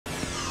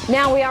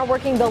Now we are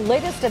working the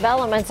latest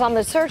developments on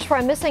the search for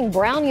a missing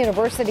Brown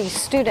University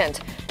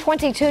student.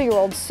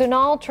 22-year-old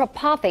Sunil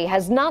Tripathi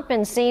has not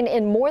been seen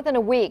in more than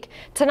a week.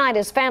 Tonight,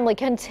 his family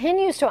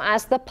continues to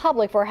ask the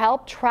public for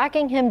help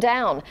tracking him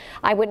down.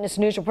 Eyewitness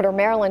News reporter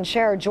Marilyn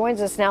Scherer joins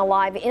us now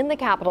live in the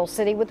capital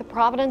city with the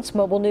Providence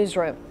Mobile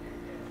Newsroom.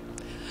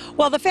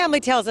 Well, the family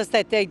tells us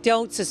that they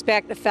don't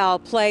suspect foul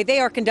play. They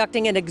are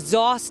conducting an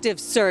exhaustive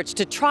search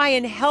to try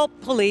and help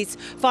police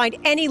find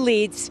any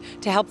leads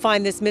to help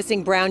find this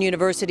missing Brown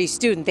University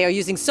student. They are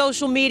using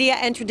social media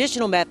and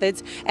traditional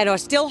methods and are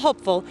still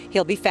hopeful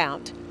he'll be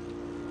found.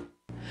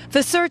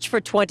 The search for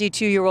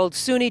 22-year-old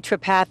Sunil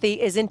Tripathi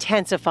is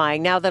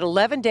intensifying now that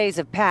 11 days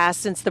have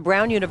passed since the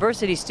Brown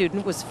University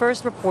student was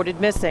first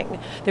reported missing.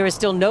 There is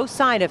still no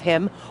sign of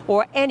him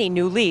or any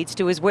new leads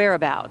to his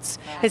whereabouts.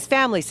 His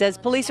family says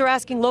police are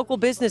asking local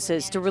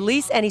businesses to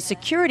release any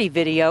security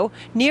video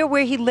near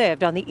where he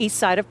lived on the east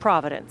side of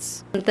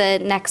Providence. The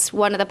next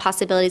one of the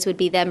possibilities would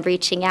be them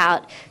reaching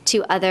out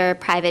to other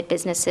private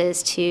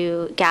businesses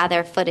to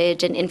gather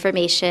footage and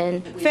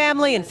information.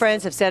 Family and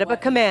friends have set up a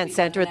command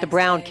center at the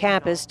Brown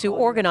campus to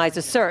organize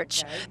a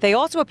search. They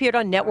also appeared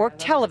on network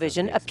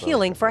television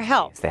appealing for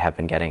help. They have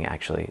been getting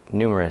actually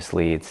numerous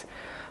leads.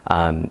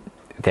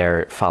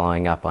 They're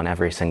following up on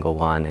every single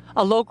one.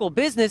 A local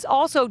business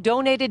also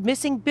donated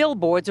missing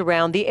billboards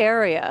around the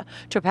area.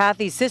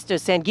 Tripathi's sister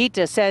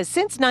Sangeeta says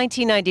since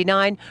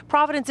 1999,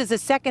 Providence is a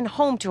second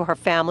home to her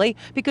family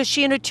because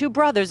she and her two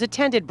brothers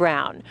attended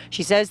Brown.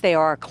 She says they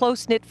are a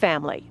close-knit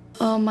family.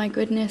 Oh my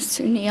goodness,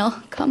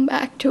 Sunil, come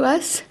back to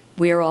us.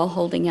 We are all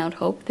holding out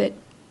hope that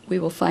we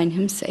will find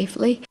him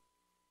safely.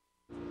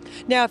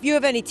 Now, if you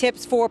have any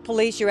tips for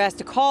police, you're asked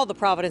to call the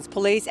Providence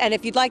Police. And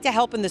if you'd like to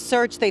help in the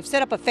search, they've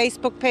set up a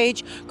Facebook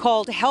page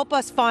called Help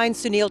Us Find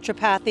Sunil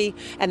Tripathi.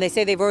 And they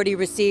say they've already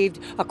received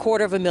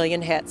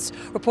 250,000 hits.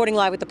 Reporting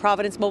live with the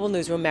Providence Mobile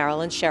Newsroom,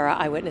 Marilyn Scherer,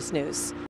 Eyewitness News.